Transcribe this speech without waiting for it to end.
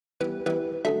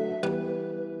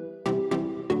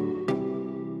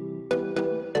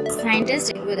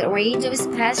scientists with a range of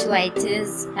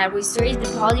specialties have researched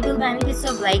the possible benefits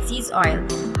of black seed oil.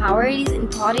 However, it is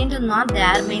important to note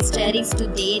that many studies to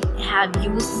date have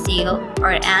used seal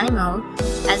or animal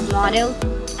as model,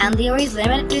 and there is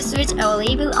limited research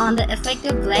available on the effect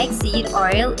of black seed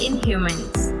oil in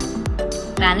humans.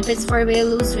 Benefits for weight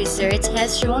loss research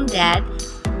has shown that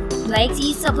black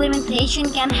seed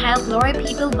supplementation can help lower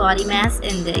people's body mass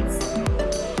index.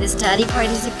 The study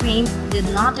participants did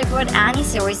not report any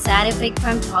serious side effect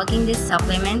from taking this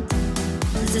supplement.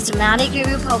 The systematic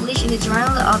review published in the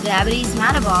Journal of Diabetes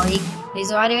Metabolic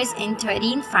Disorders in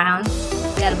 2013 found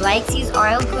that black seed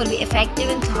oil could be effective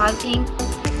in tackling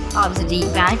obesity.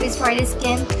 Benefits for the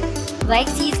skin. Black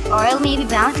seed oil may be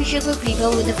beneficial for people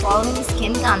with the following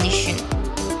skin condition: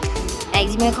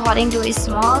 eczema. According to a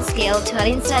small-scale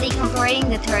 13 study comparing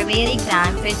the therapeutic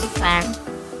benefits of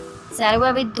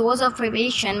Xarelto with dose of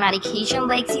prevention medication,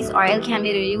 black seed oil can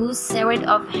be reduced severity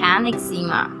of hand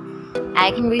eczema.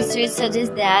 Acne research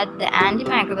suggests that the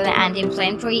antimicrobial and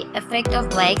anti-inflammatory effect of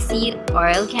black seed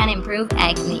oil can improve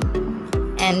acne.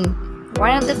 And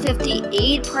one of the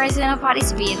 58% of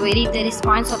participants rated the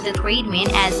response of the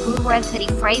treatment as good, while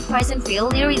 35%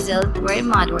 felt the results were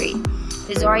moderate.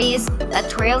 Physiologist, a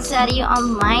trial study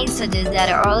on mice suggests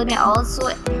that oil may also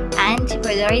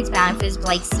antibiotic benefits.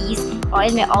 Black seed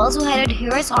oil may also hydrate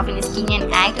hair, soften skin,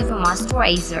 and act as a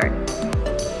moisturizer.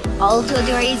 Although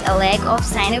there is a lack of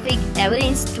scientific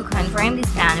evidence to confirm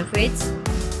these benefits.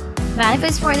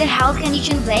 Benefits for the health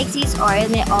condition. Black seed oil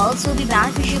may also be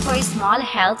beneficial for small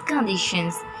health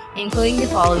conditions, including the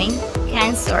following: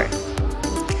 cancer.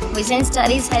 Recent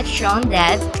studies have shown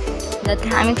that the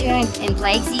chemotherapy in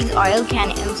black seed oil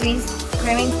can influence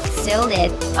screening cell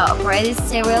death, produce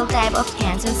several types of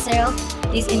cancer cells.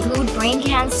 These include brain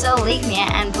cancer, leukemia,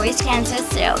 and breast cancer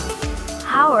cells.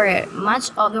 However,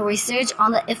 much of the research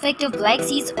on the effect of black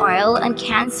seed oil on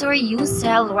cancer use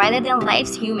cells rather than live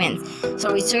humans,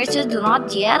 so researchers do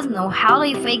not yet know how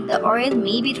to affect the oil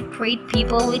may be to treat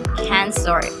people with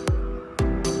cancer.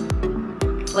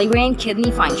 Liver and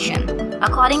kidney function.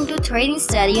 According to a trading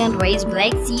study on raised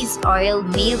black seed oil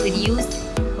may reduce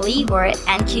liver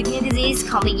and kidney disease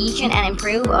complication and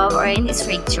improve organ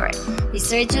structure.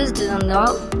 Researchers do not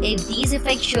know if these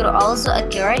effects should also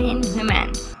occur in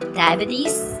human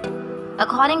diabetes.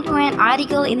 According to an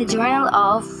article in the Journal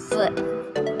of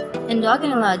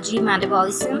Endocrinology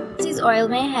Metabolism, seed oil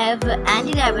may have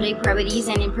anti-diabetic properties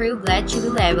and improve blood sugar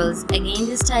levels. Again,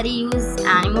 the study used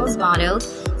animals models,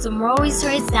 so more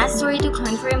research is necessary to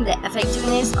confirm the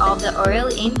effectiveness of the oil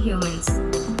in humans.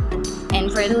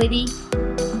 Infertility.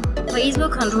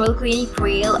 Facebook control clinic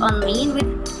trial on men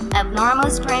with abnormal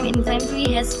sperm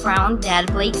inventory has found that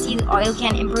black seed oil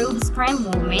can improve sperm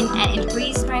movement and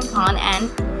increase sperm count and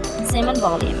semen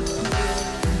volume.